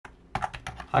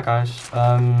Hi guys. So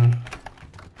I've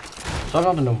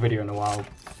not done a video in a while.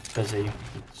 Busy with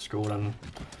school and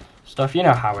stuff. You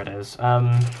know how it is.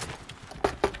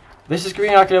 This is going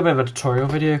to be like a little bit of a tutorial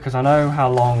video because I know how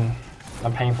long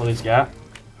and painful these get.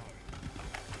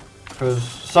 Because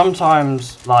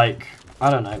sometimes, like, I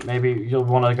don't know, maybe you'll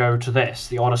want to go to this,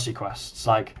 the Odyssey quests.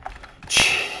 Like,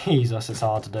 Jesus, it's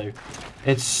hard to do.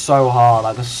 It's so hard.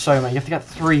 Like, there's so many. You have to get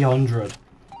 300.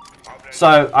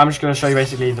 So I'm just going to show you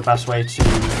basically the best way to.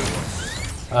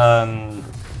 I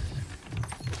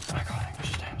can't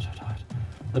English today. I'm so tired.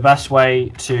 The best way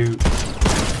to.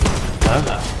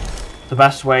 The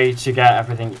best way to get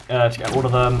everything, to get all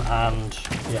of them, and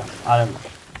yeah, I don't.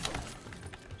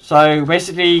 So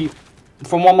basically,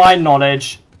 from what my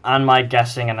knowledge and my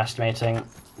guessing and estimating,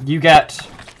 you get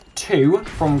 2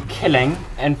 from killing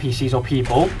NPCs or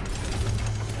people,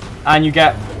 and you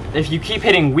get, if you keep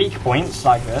hitting weak points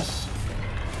like this.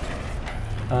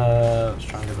 Let's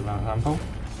try and give an example.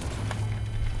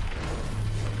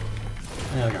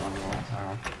 Yeah, I'll get one more. Hang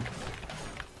on.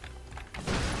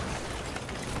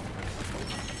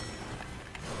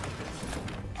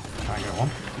 Try and get one.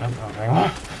 Nope, not getting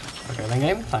one. Okay, then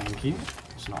game. Thank you.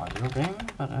 It's not ideal game,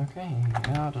 but okay.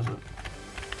 Yeah, how does it?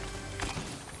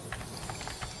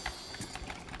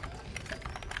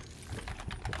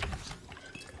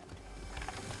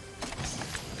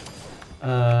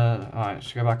 Alright,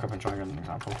 let's go back up and try and get an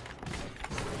example.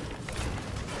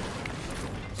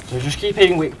 So just keep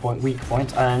hitting weak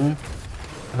point, and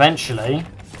eventually,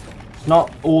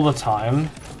 not all the time,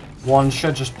 one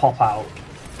should just pop out.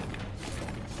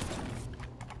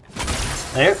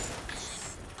 There.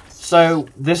 So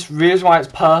this reason why it's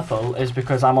purple is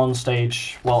because I'm on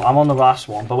stage, well, I'm on the last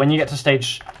one, but when you get to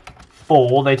stage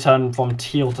 4, they turn from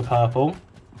teal to purple.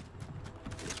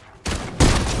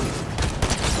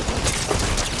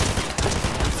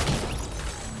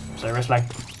 Seriously.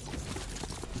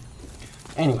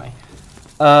 Anyway,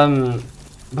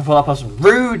 before that person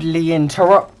rudely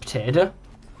interrupted,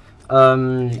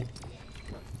 I'm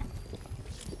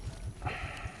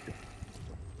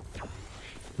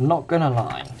not gonna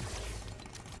lie,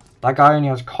 that guy only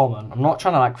has common. I'm not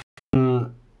trying to like,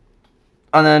 and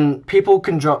then people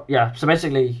can drop, yeah, so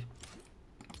basically,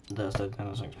 there's the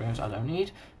experience I don't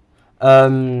need.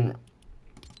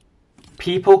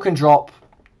 People can drop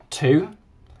 2.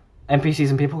 NPCs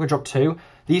and people can drop 2.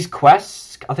 These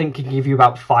quests, I think, can give you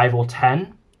about 5 or 10.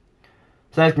 So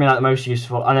that's going to be like the most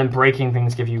useful. And then breaking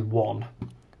things give you 1.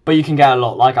 But you can get a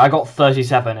lot. Like, I got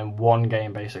 37 in one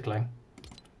game, basically.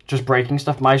 Just breaking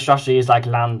stuff. My strategy is like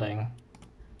landing.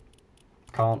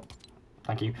 Can't.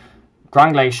 Thank you.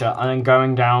 Grand Glacier, and then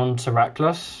going down to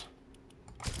Reckless.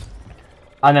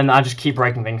 And then I just keep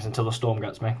breaking things until the storm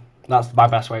gets me. That's my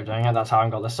best way of doing it. That's how I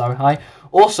got this so high.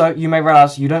 Also, you may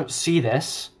realise you don't see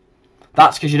this.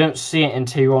 That's because you don't see it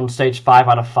until you're on stage 5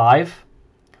 out of 5.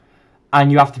 And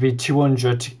you have to be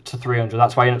 200 to 300.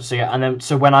 That's why you don't see it. And then,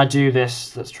 so when I do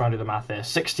this, let's try and do the math here.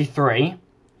 63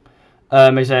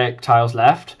 mosaic tiles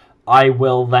left. I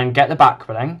will then get the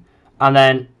backfilling. And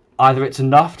then either it's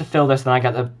enough to fill this, then I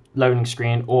get the loading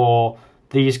screen. Or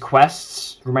these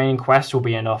quests, remaining quests, will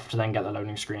be enough to then get the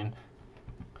loading screen.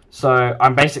 So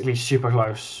I'm basically super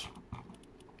close.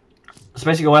 So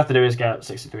basically all I have to do is get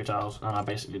 63 tiles. And I've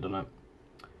basically done it.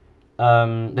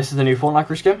 This is the new Fortnite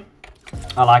crew skin.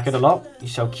 I like it a lot.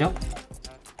 He's so cute.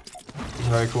 He's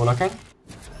very cool looking.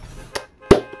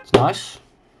 It's nice.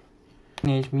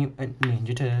 Teenage Mutant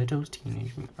Ninja Turtles.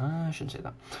 Teenage Mutant. I shouldn't say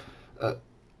that.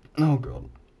 Oh god.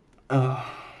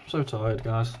 So tired,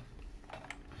 guys.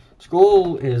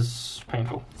 School is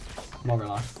painful. I'm not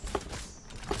gonna lie.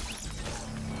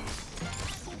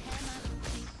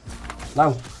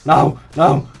 No, no,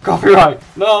 no! Copyright!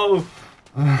 No!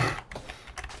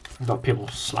 We've got people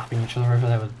slapping each other over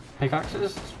there with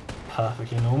pickaxes. It's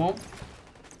perfectly normal. So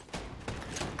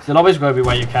there'll always going to be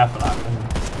where you care for that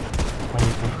when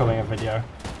you're recording a video.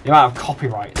 The amount of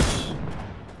copyrights.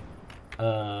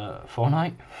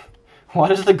 Fortnite? Why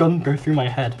does the gun go through my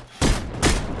head?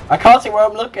 I can't see where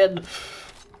I'm looking!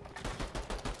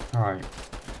 Alright.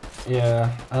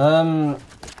 Yeah.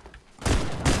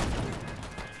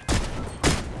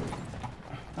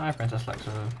 Hi, Princess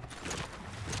Lexa.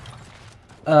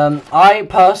 I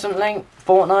personally,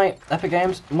 Fortnite, Epic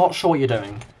Games, I'm not sure what you're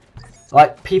doing.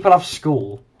 Like, people have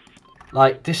school.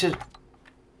 Like, this is...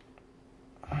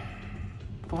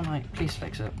 Fortnite, please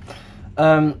fix it.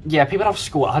 Yeah, people have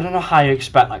school. I don't know how you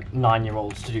expect, like,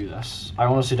 9-year-olds to do this. I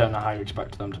honestly don't know how you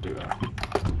expect them to do it.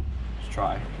 Let's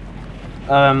try.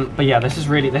 But yeah, this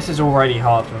is already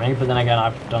hard for me, but then again,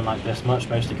 I've done, like, this much,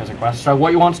 mostly because of quests. So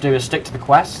what you want to do is stick to the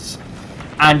quests,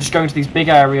 and just going to these big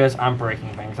areas and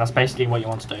breaking things. That's basically what you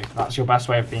want to do. That's your best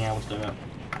way of being able to do it.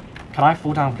 Can I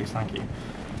fall down, please? Thank you.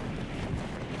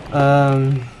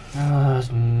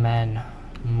 There's men.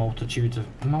 Multitudes of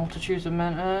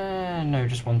men. No,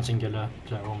 just one singular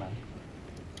plural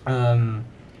men.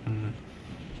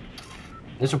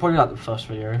 This will probably be like the first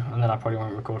video, and then I probably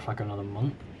won't record for like another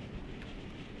month.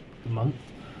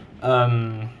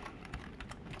 Don't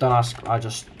ask.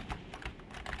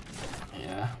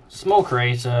 Yeah, small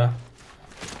creator.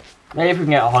 Maybe if we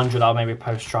can get 100, I'll maybe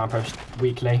try and post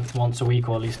weekly, once a week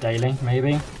or at least daily,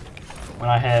 maybe. When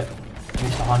I hit at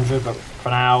least 100, but for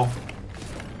now,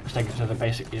 let's take it to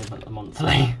basically the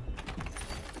monthly.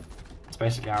 It's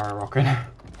basically arrow rocking.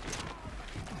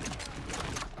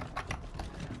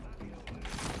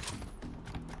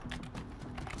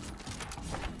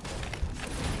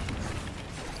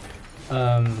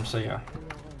 So yeah.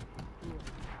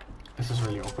 This is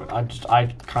really awkward. I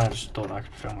kind of just thought I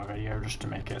could film a video just to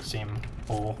make it seem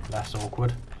less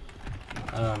awkward.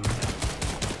 Hello.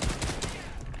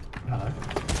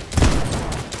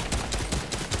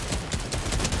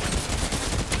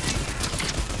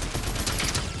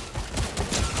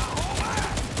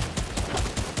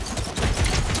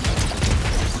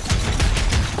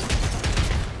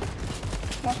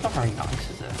 That's not very nice,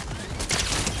 is it?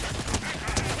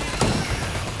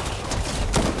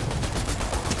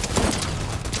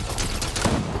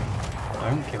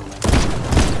 Don't kill me.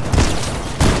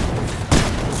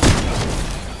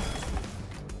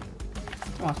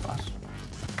 Oh, that's nice.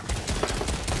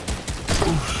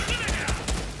 Oof.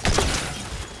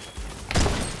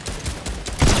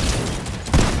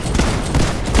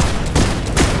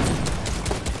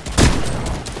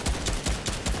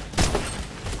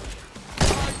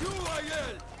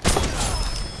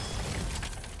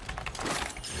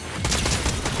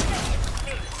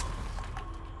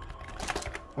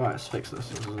 Right, let's fix this.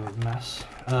 This is a mess.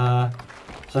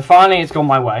 So finally it's gone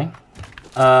my way.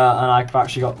 And I've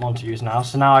actually got one to use now.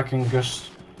 So now I can just...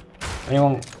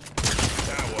 Anyone...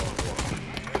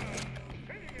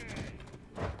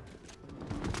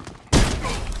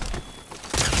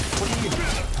 What are you doing?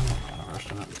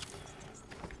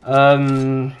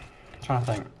 I'm trying to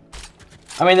think.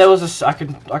 I mean, there was a... I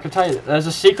could tell you, there's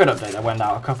a secret update that went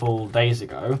out a couple days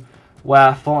ago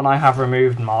where Fortnite have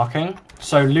removed marking.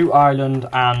 So Loot Island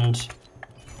and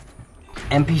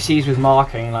NPCs with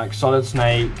marking, like Solid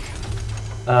Snake,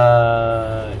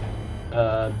 can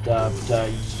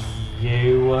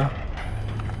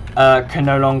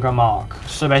no longer mark.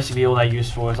 So basically all they're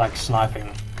used for is like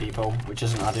sniping people, which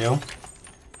isn't ideal.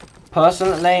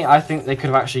 Personally, I think they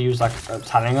could have actually used like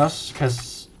telling us,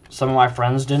 because some of my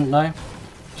friends didn't know.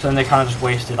 So then they kind of just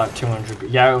wasted like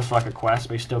 200. Yeah, it was like a quest,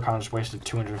 but you still kind of just wasted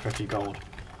 250 gold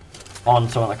on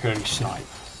someone that could only snipe.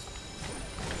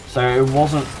 So it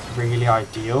wasn't really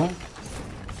ideal.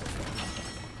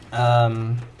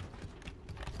 But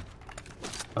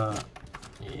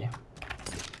yeah.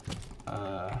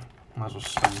 Might as well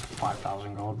spend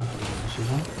 5,000 gold before the end of the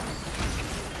season.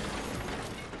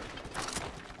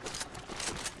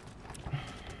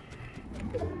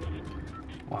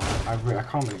 Wow, I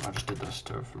can't believe I just did this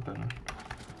to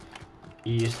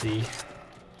ease the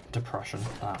depression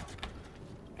that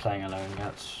playing alone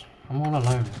gets. I'm all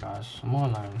alone, guys. I'm all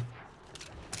alone.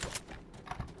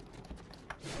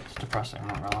 It's depressing, I'm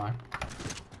not gonna lie.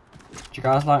 Do you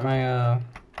guys like my,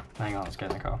 hang on, let's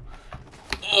get in the car.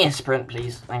 Yeah, sprint,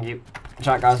 please. Thank you.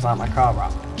 Do you guys like my car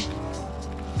wrap?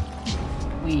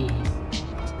 Wee.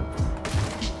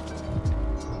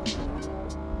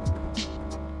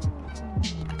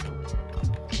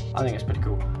 I think it's pretty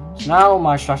cool. So now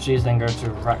my strategy is then go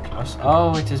to reckless.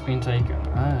 Oh, it has been taken.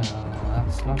 Oh,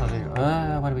 that's not ideal.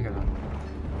 Where do we go then?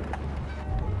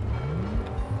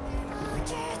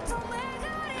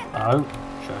 Oh,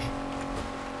 shush.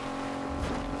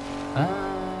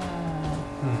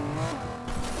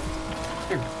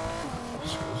 Dude,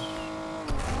 Oscars.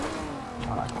 I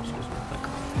like Oscars real thick.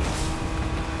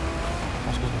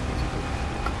 Oscars real thick.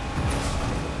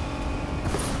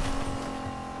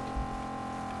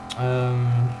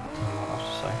 What else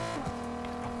to say?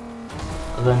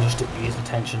 And then just to ease the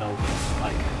tension of,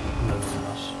 like,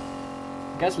 loneliness.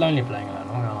 It gets lonely playing alone, I'm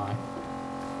not gonna lie.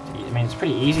 I mean, it's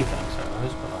pretty easy playing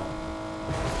solos, but like...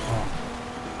 Oh.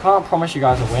 Can't promise you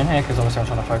guys a win here, because obviously I'm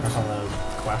trying to focus on the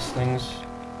quest things.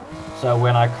 So a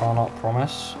win I cannot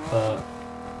promise, but...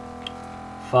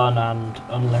 fun and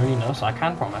unloneliness I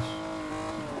can promise.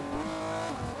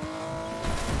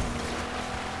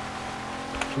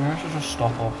 Maybe I should just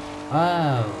stop off.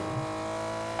 Oh.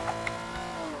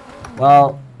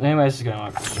 Well, anyways, it's going to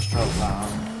work. Just drop that,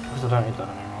 because I don't need that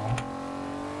anymore.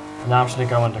 And now I'm just going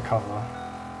to go undercover.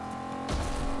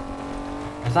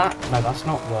 Is that? No, that's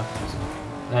not working, is it?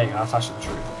 There you go, that's actually the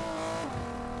truth.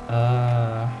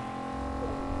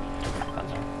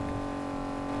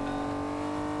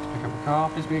 Please pick up a car,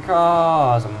 please be a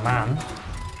car. As a man.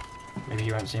 Maybe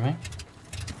he won't see me.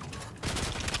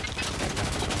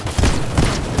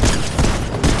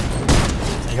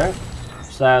 There you go.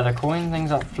 So the coin things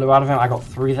that flew out of him, I got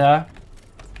 3 there.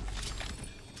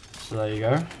 So there you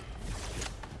go.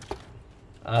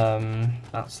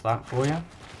 That's that for you.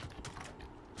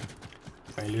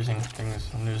 Are you losing things?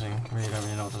 I'm losing. Really don't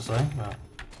really know what to say, but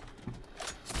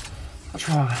I'll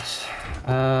try my best.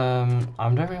 I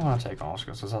don't really want to take Oscars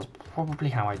because that's probably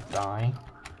how I die.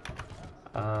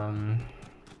 Avoid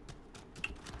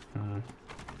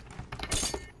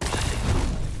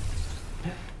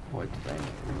the thing,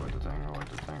 avoid the thing, avoid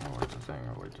the thing, avoid the thing,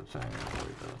 avoid the thing,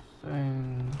 avoid the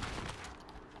thing.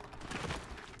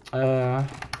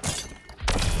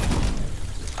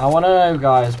 I want to know,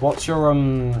 guys, what's your,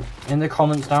 in the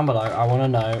comments down below, I want to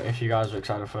know if you guys are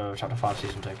excited for Chapter 5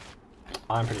 Season 2.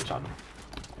 I'm pretty excited.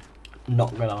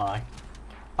 Not gonna lie.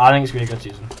 I think it's going to be a good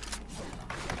season.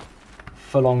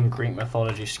 Full-on Greek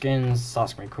mythology skins,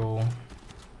 that's going to be cool.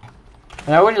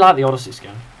 And I already like the Odyssey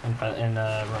skin in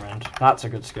Ruined. That's a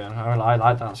good skin. I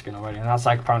like that skin already, and that's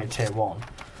like apparently tier 1.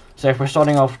 So if we're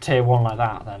starting off tier 1 like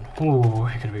that, then, ooh,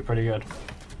 it's going to be pretty good.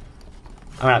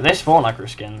 I mean, this Fortnite crew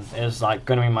skin is like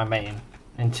going to be my main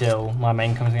until my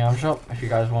main comes in the item shop. If you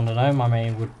guys want to know, my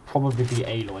main would probably be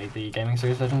Aloy, the Gaming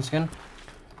Series Legend skin.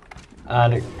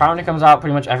 And it apparently comes out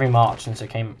pretty much every March since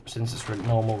its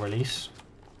normal release.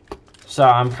 So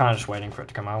I'm kind of just waiting for it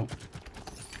to come out.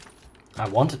 I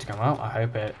want it to come out. I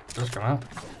hope it does come out.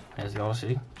 Here's the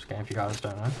Odyssey skin if you guys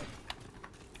don't know. I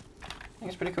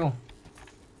think it's pretty cool.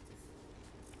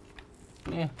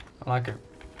 Yeah, I like it.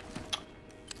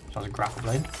 So that's a grapple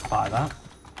blade. Buy that.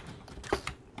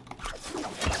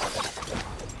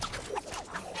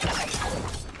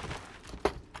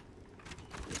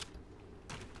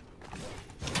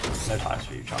 No tires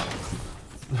for you, Charlie.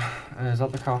 Is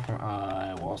that the car from?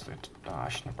 It was the. I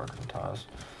shouldn't have broken the tires.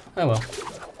 Oh well.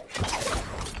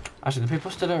 Actually, the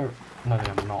people still are. No,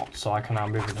 they're not. So I can now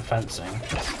move the fencing.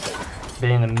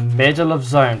 Be in the middle of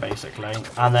zone basically,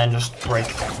 and then just break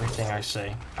everything I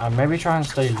see. And maybe try and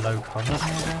stay low covered.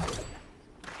 Maybe.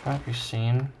 Try to be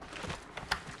seen.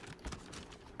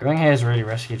 Going here is really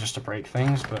risky just to break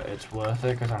things, but it's worth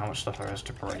it because of how much stuff there is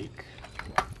to break.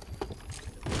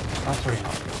 That's really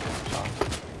not good. Sorry.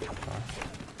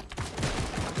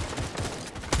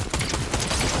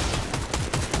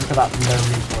 Look at that, no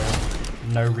recoil.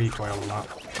 No recoil on that.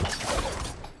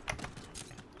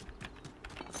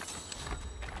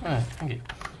 Oh, thank you.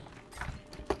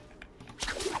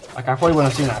 Like, I probably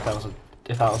wouldn't have seen that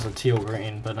if that was a teal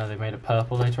green, but no, they made it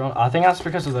purple later on. I think that's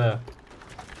because of the...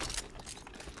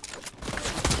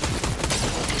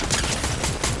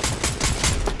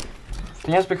 I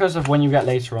think that's because of when you get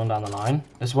later on down the line.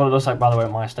 This is what it looks like, by the way,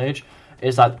 at my stage.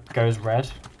 Is that goes red.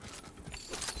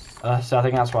 So I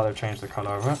think that's why they've changed the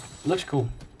colour of it. It looks cool.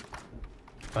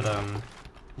 But,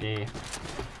 yeah.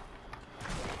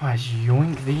 Right,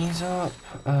 yoink these up.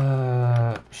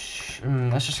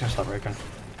 Let's just go start breaking.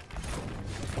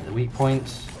 The weak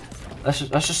points. Let's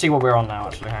just see what we're on now,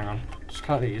 actually. Hang on. Just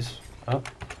cut these up.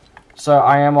 So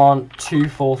I am on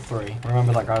 243.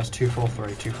 Remember that, guys.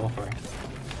 243. 243.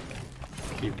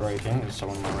 Keep breaking. There's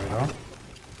someone on my radar.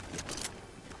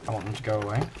 I want them to go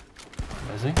away.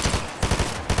 Where is he?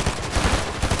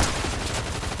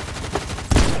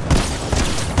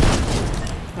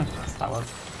 That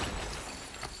worked.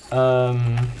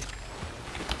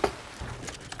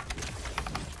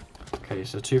 Okay,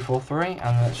 so 243,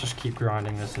 and let's just keep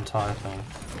grinding this entire thing.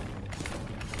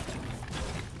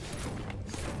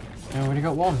 I already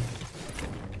got one.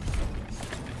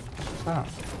 What's that?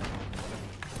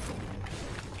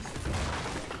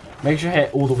 Make sure you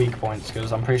hit all the weak points,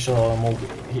 because I'm pretty sure the more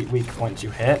weak points you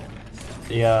hit,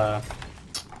 the, I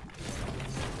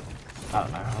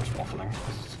don't know, I'm just waffling, I'm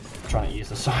trying to use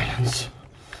the silence.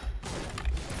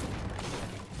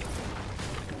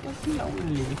 It's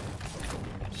lonely.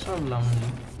 So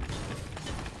lonely.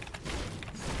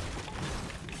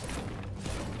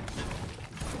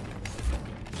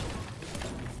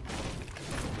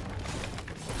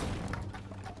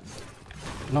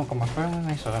 Not got my phone with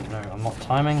me, so I don't know. I'm not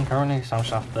timing currently, so I'll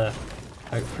just have to.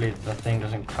 Hopefully, the thing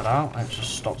doesn't cut out and it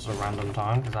just stops at a random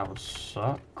time, because that would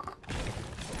suck.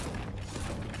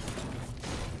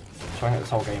 Trying to get this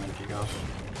whole game into you guys.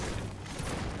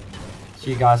 So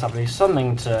you guys have at least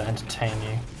something to entertain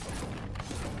you.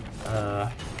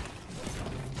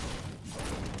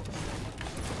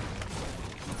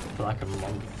 For like a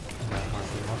month. Not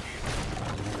too much.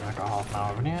 like a half an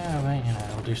hour, but yeah, mate, you know,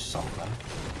 we'll do something.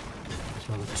 There's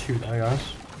another 2 there, guys.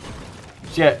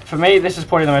 So yeah, for me, this is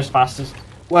probably the most fastest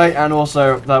way, and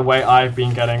also the way I've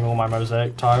been getting all my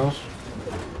mosaic tiles.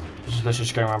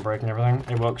 Just going around breaking everything.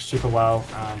 It works super well,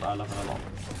 and I love it a lot.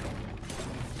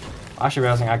 Actually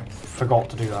realizing I forgot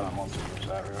to do that on Montague's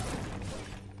area.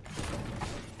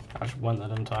 I just went there,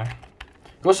 didn't I? You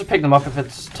can also pick them up if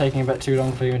it's taking a bit too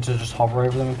long for you to just hover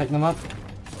over them and pick them up.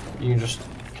 You can just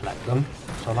collect them,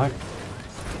 so I like.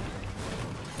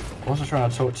 Also trying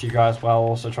to talk to you guys while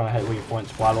also trying to hit weak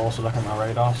points while also looking at my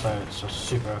radar, so it's just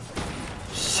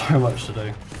so much to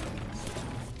do.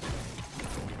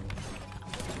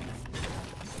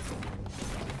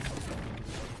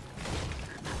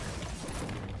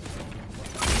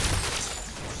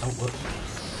 Oh,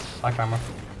 whoops. Hi, camera.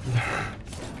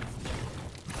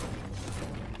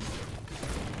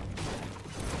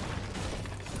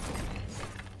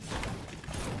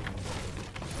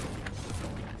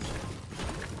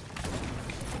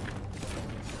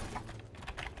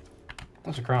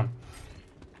 That's a crown.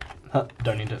 Huh,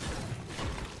 don't need it.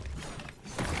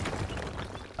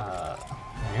 There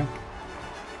you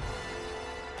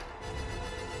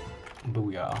go.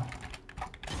 Booyah.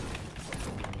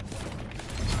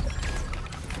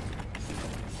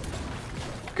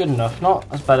 Good enough. Not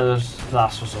as bad as the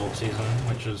last resort season,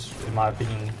 which was, in my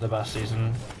opinion, the best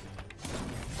season.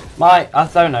 I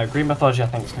don't know, Green Mythology I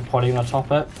think is probably going to top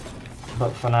it,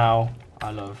 but for now,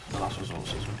 I love the last resort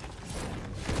season.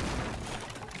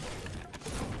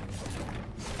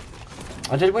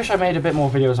 I did wish I made a bit more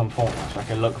videos on Fortnite so I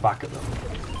could look back at them,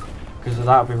 because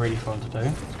that would be really fun to do.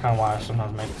 It's kind of why I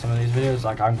sometimes make some of these videos.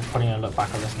 Like, I'm probably going to look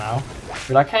back at this now,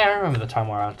 be like, hey, I remember the time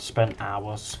where I'd spent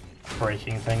hours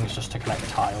breaking things just to collect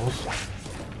tiles.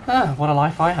 Ah, what a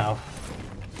life I have.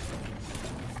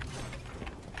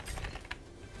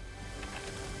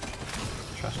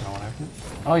 Chest, no one open.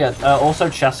 Oh yeah, also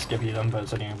chests give you them, but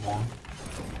it's only one.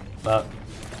 But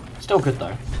still good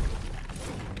though.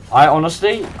 I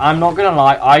honestly, I'm not gonna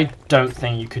lie, I don't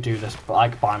think you could do this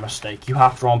like by mistake. You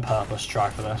have to on purpose try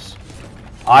for this.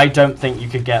 I don't think you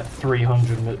could get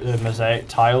 300 mosaic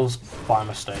tiles by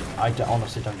mistake. I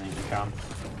honestly don't think you can.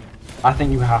 I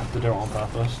think you have to do it on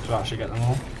purpose to actually get them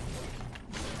all.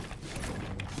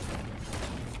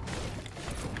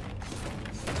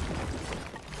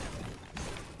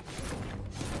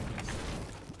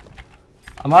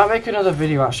 I might make another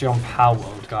video actually on Power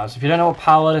World, guys. If you don't know what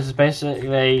Power World is, it's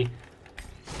basically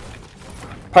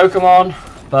Pokemon,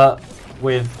 but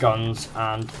with guns,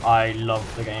 and I love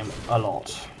the game a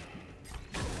lot.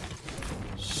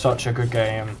 Such a good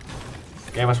game.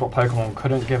 Gave us what Pokemon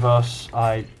couldn't give us.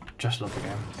 I just love the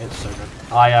game. It's so good.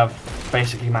 I have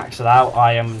basically maxed it out.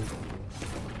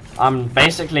 I'm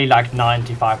basically like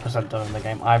 95% done in the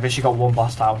game. I've actually got one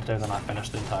boss tower to do, and then I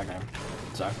finished the entire game.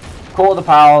 So, caught the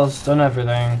powers, done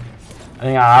everything.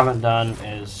 Anything I haven't done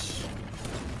is,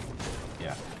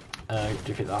 yeah,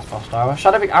 defeat the last boss tower.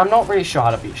 Shadowpeak, I'm not really sure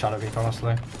how to beat Shadowpeak,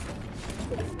 honestly.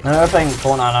 Another thing,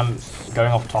 Fortnite, I'm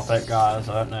going off topic, guys.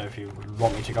 I don't know if you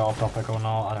want me to go off topic or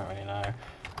not. I don't really know.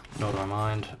 Nor do I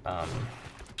mind.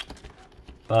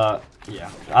 But yeah,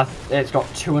 it's got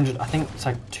 200. I think it's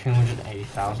like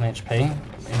 280,000 HP in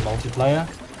multiplayer.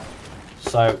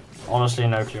 So honestly,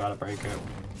 no clue how to break it,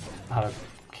 how to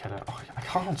kill it. Oh, I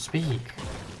can't speak.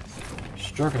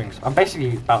 Struggling. I'm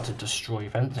basically about to destroy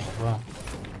fencing as well,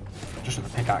 just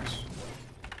with a pickaxe.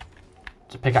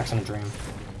 It's a pickaxe in a dream.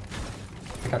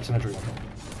 Pickaxe in a dream.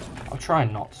 I'll try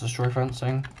not to destroy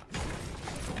fencing.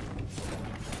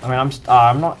 I mean,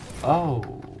 I'm not. Oh,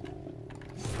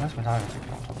 where's my diamond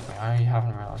on top of me? I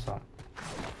haven't realised that.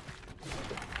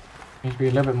 Need to be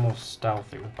a little bit more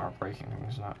stealthy about breaking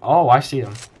things now. Oh, I see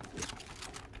them.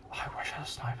 I wish I had a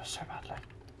sniper so badly.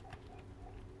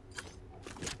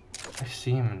 I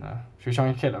see him in there. Should we try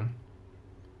and kill him?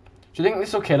 Do you think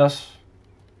this will kill us?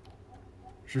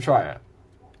 Should we try it?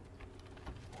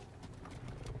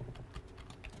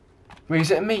 Wait,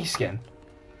 is it a me skin?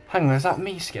 Hang on, is that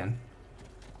me skin?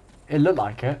 It looked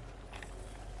like it.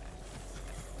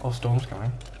 Oh, storm's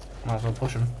coming. Might as well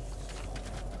push him.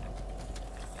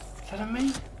 Is that a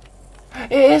me?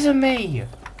 It is a me!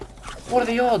 What are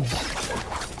the odds?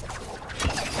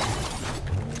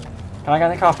 Can I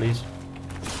get in the car, please?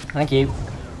 Thank you.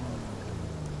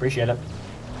 Appreciate it.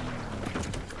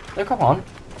 No, come on.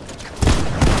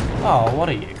 Oh, what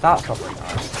are you? That's not very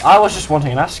nice. I was just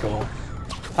wanting an escort.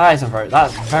 That isn't very.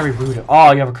 That's very rude.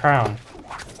 Oh, you have a crown.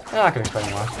 Yeah, I can explain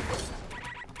why.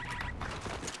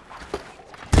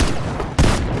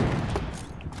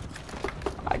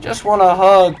 I just want a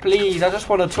hug, please. I just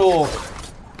want to talk.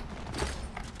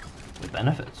 The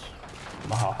benefits.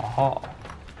 Ha ha ha.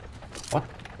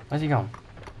 Where's he gone?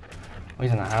 Oh,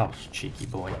 he's in the house, cheeky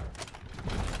boy.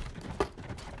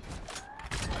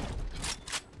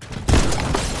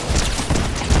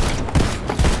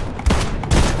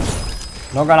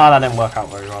 Not gonna lie, that didn't work out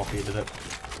very well for you, did it,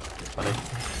 buddy?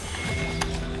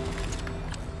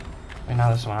 Wait, now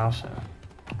there's someone else here.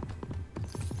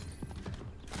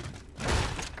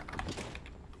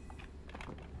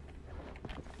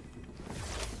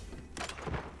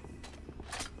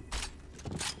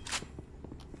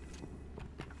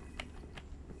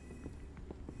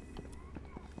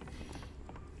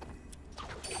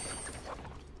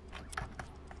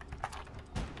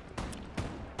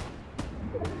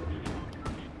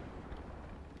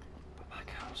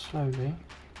 Slowly.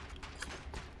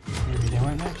 Maybe they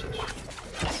won't notice.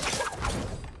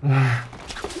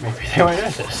 Maybe they won't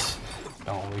notice.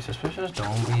 Don't be suspicious,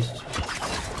 don't be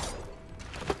suspicious.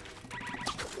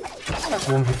 That's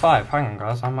 1v5. Hang on,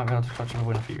 guys. I might be able to clutch a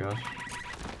win for you guys.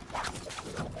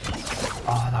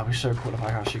 Oh, that'd be so cool if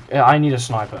I actually... Yeah, I need a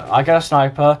sniper. I get a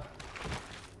sniper.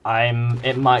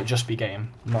 It might just be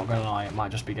game. I'm not gonna lie, it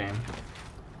might just be game.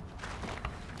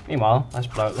 Meanwhile, let's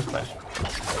blow up this place.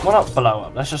 Well, not blow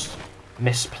up, let's just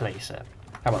misplace it.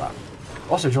 How about that?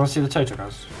 Also, do you want to see the total,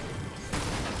 guys?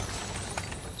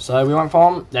 So, we went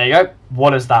from... There you go.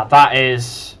 What is that? That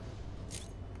is...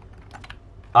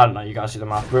 I don't know, you guys see the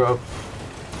math.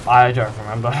 I don't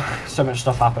remember. So much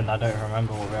stuff happened, I don't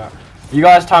remember what we are. You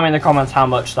guys tell me in the comments how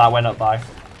much that went up by.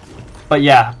 But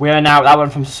yeah, we are now... That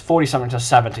went from 40-something to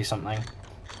 70-something.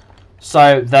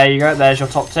 So, there you go. There's your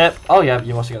top tip. Oh, yeah,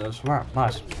 you also get those. Wow,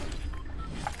 nice.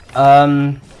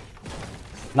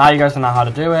 Now you guys know how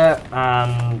to do it,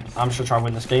 and I'm sure try and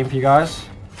win this game for you guys.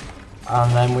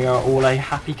 And then we are all a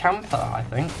happy camper, I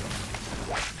think.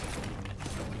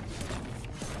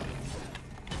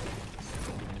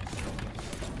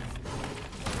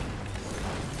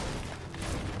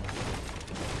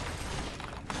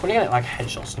 We're gonna get like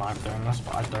headshot sniper doing this,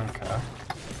 but I don't care.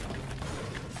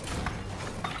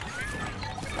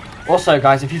 Also,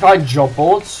 guys, if you find job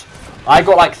boards, I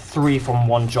got like 3 from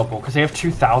one job board because they have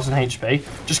 2,000 HP.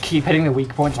 Just keep hitting the weak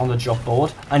points on the job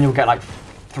board, and you'll get like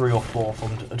 3 or 4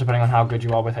 from, depending on how good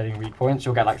you are with hitting weak points,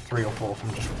 you'll get like 3 or 4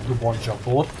 from just the one job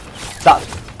board. That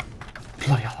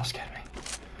bloody hell, that scared me.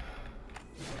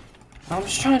 I'm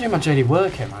just trying to do my JD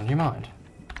work here, man. Do you mind?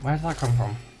 Where did that come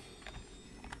from?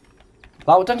 That,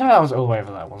 don't tell me that was all the way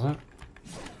over there, was it?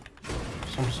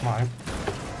 Some snipe.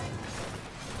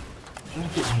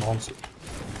 Nonsense.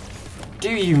 Do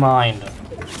you mind?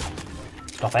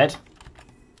 Stop it.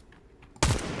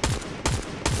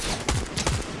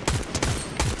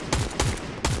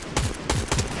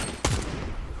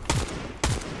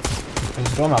 Can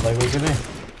storm out, what you can do?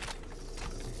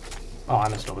 Oh,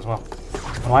 I'm in storm as well.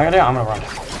 What am I gonna do? I'm gonna run.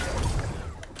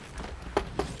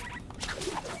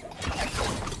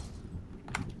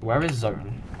 Where is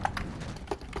zone?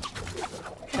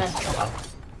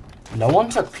 No one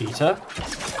took Peter?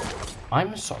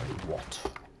 I'm sorry, what?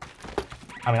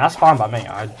 I mean, that's fine by me.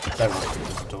 I don't want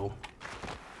Peter at all.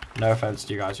 No offense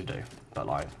to you guys who do, but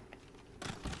like...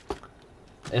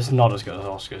 It's not as good as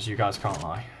Oscar's, you guys can't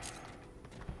lie.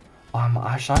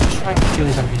 I should just try and kill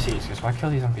these NPCs, because if I kill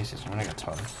these NPCs, I'm gonna get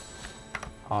turned.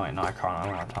 Oh wait, no I can't, I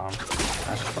don't have time.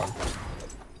 Let's just run.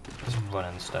 Let's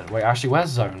run instead. Wait, actually, where's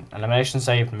zone? Elimination,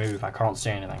 save, move. I can't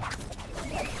see anything.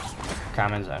 Okay,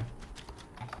 I'm in zone.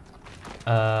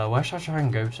 Where should I try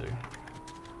and go to?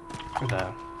 Go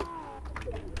there.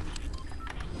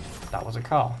 That was a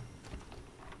car.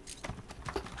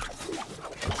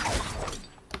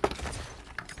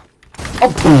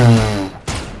 Oh!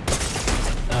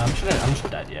 I'm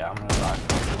just dead, yeah. I'm gonna die.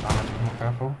 I'm not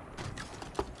careful.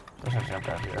 There's actually up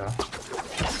there, yeah. I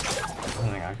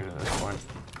don't think I could at this point.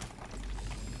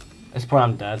 At this point,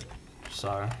 I'm dead,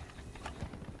 so.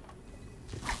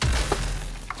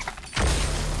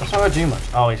 That's not gonna do much.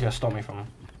 Oh, he's gonna stop me from.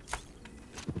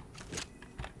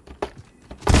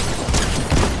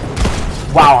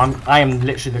 Wow, I am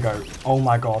literally the GOAT. Oh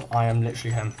my god, I am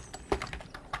literally him.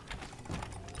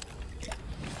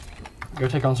 Go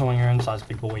take on someone your own size,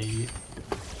 big boy.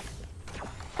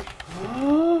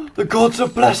 The gods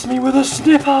have blessed me with a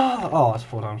snipper! Oh, that's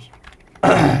 4 times.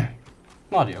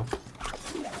 Not ideal.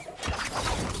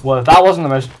 Well, if that wasn't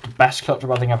the best clutch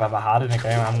up I think I've ever had in a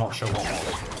game, I'm not sure what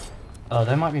was. Oh,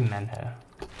 there might be men here.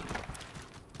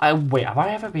 Wait, have I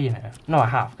ever been here? No, I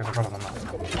have, because I got on the map.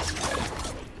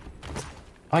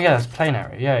 Oh yeah, there's plane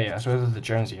area. Yeah, so this is the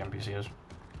Jonesy NPC is.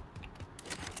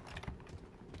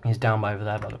 He's down by over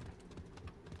there, brother.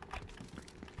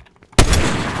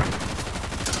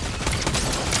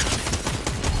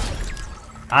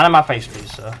 Out of my face,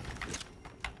 please, sir.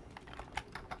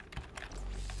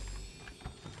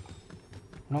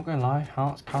 not gonna lie,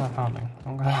 heart's kind of pounding.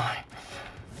 Not gonna lie.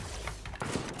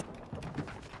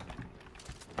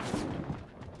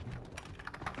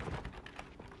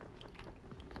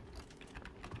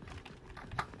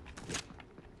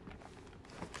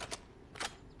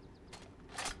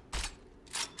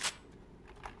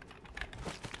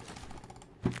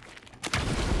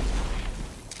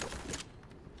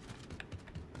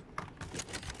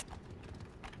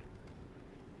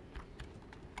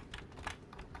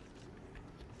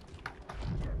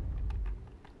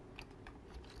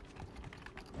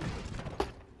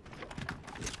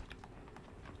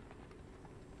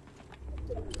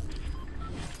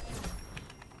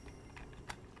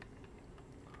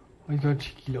 We got a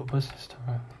cheeky little business to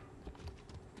it.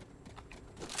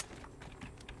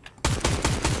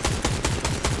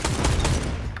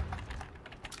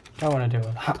 Don't want to deal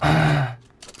with that.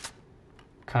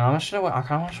 Okay, I'm just gonna wait. I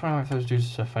kind of just want to wait for those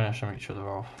dudes to finish and each other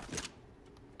off.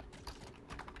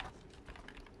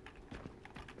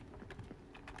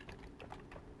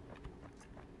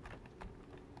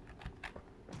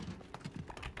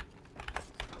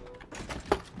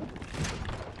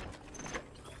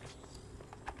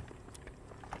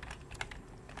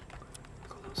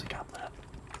 There's a gap there.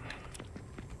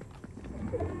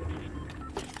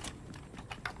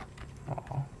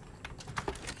 Uh-oh.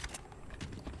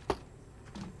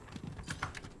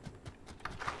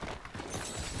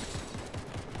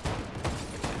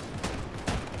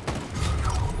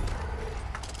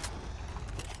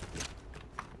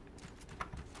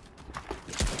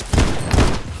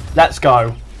 Let's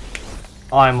go.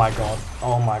 Oh my god.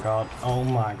 Oh my god. Oh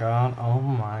my god. Oh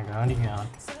my god. Yeah.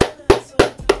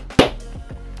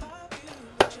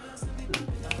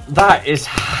 That is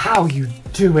how you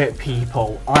do it,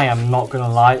 people. I am not gonna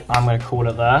lie. I'm gonna call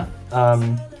it there.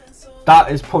 That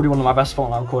is probably one of my best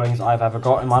Fortnite recordings I've ever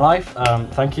got in my life.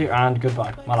 Thank you and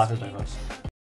goodbye. My life is over.